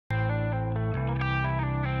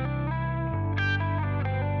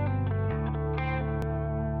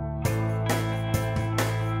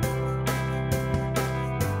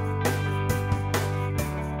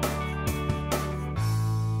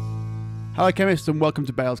Hello chemists and welcome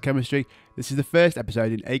to Bale's Chemistry. This is the first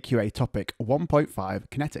episode in AQA topic 1.5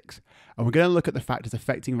 kinetics, and we're going to look at the factors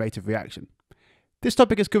affecting rate of reaction. This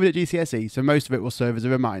topic is covered at GCSE, so most of it will serve as a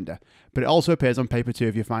reminder, but it also appears on paper 2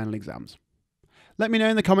 of your final exams. Let me know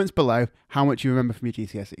in the comments below how much you remember from your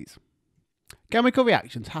GCSEs. Chemical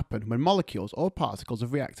reactions happen when molecules or particles of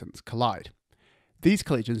reactants collide. These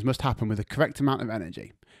collisions must happen with the correct amount of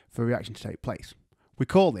energy for a reaction to take place. We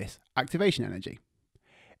call this activation energy.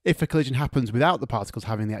 If a collision happens without the particles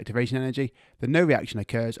having the activation energy, then no reaction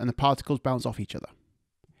occurs and the particles bounce off each other.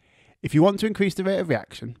 If you want to increase the rate of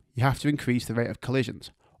reaction, you have to increase the rate of collisions,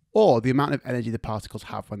 or the amount of energy the particles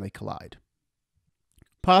have when they collide.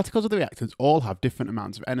 Particles of the reactants all have different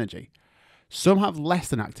amounts of energy. Some have less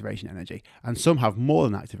than activation energy, and some have more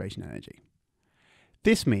than activation energy.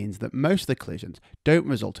 This means that most of the collisions don't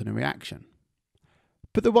result in a reaction.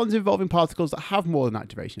 But the ones involving particles that have more than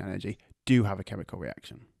activation energy do have a chemical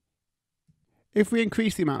reaction. If we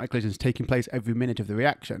increase the amount of collisions taking place every minute of the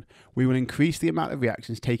reaction, we will increase the amount of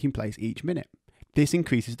reactions taking place each minute. This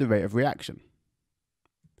increases the rate of reaction.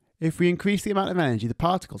 If we increase the amount of energy the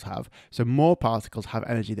particles have, so more particles have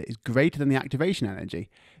energy that is greater than the activation energy,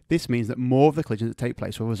 this means that more of the collisions that take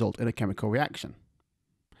place will result in a chemical reaction.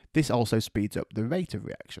 This also speeds up the rate of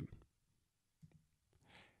reaction.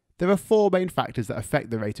 There are 4 main factors that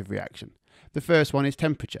affect the rate of reaction. The first one is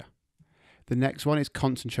temperature. The next one is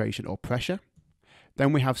concentration or pressure.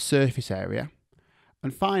 Then we have surface area.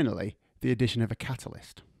 And finally, the addition of a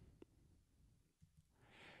catalyst.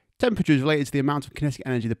 Temperature is related to the amount of kinetic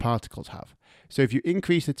energy the particles have. So if you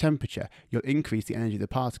increase the temperature, you'll increase the energy of the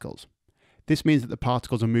particles. This means that the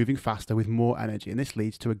particles are moving faster with more energy, and this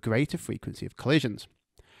leads to a greater frequency of collisions.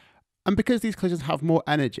 And because these collisions have more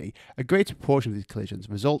energy, a greater proportion of these collisions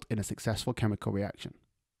result in a successful chemical reaction.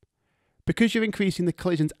 Because you're increasing the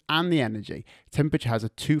collisions and the energy, temperature has a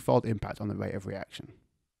twofold impact on the rate of reaction.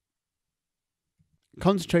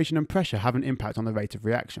 Concentration and pressure have an impact on the rate of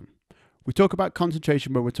reaction. We talk about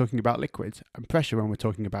concentration when we're talking about liquids, and pressure when we're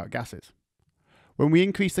talking about gases. When we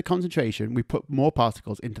increase the concentration, we put more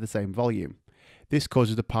particles into the same volume. This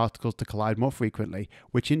causes the particles to collide more frequently,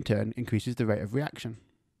 which in turn increases the rate of reaction.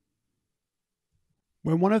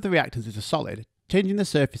 When one of the reactants is a solid, changing the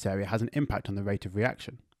surface area has an impact on the rate of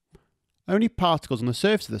reaction. Only particles on the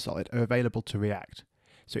surface of the solid are available to react.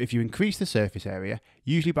 So if you increase the surface area,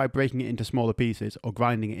 usually by breaking it into smaller pieces or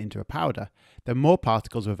grinding it into a powder, then more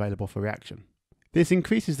particles are available for reaction. This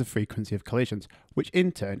increases the frequency of collisions, which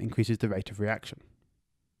in turn increases the rate of reaction.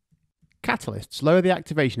 Catalysts lower the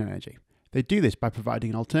activation energy. They do this by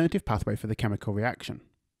providing an alternative pathway for the chemical reaction.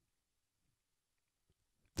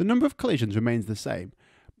 The number of collisions remains the same,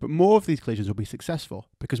 but more of these collisions will be successful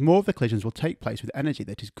because more of the collisions will take place with energy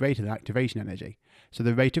that is greater than activation energy, so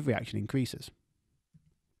the rate of reaction increases.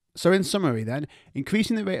 So in summary then,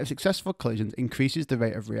 increasing the rate of successful collisions increases the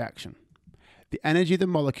rate of reaction. The energy of the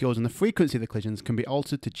molecules and the frequency of the collisions can be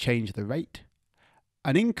altered to change the rate.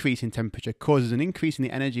 An increase in temperature causes an increase in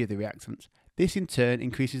the energy of the reactants. This in turn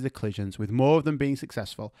increases the collisions with more of them being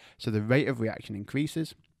successful, so the rate of reaction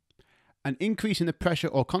increases. An increase in the pressure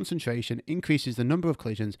or concentration increases the number of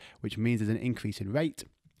collisions, which means there's an increase in rate.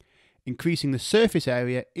 Increasing the surface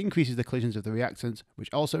area increases the collisions of the reactants,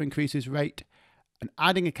 which also increases rate. And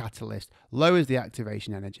adding a catalyst lowers the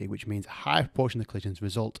activation energy, which means a higher proportion of the collisions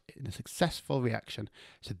result in a successful reaction,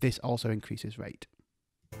 so this also increases rate.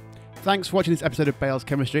 Thanks for watching this episode of Bale's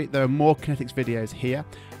Chemistry. There are more kinetics videos here,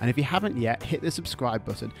 and if you haven't yet, hit the subscribe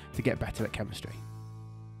button to get better at chemistry.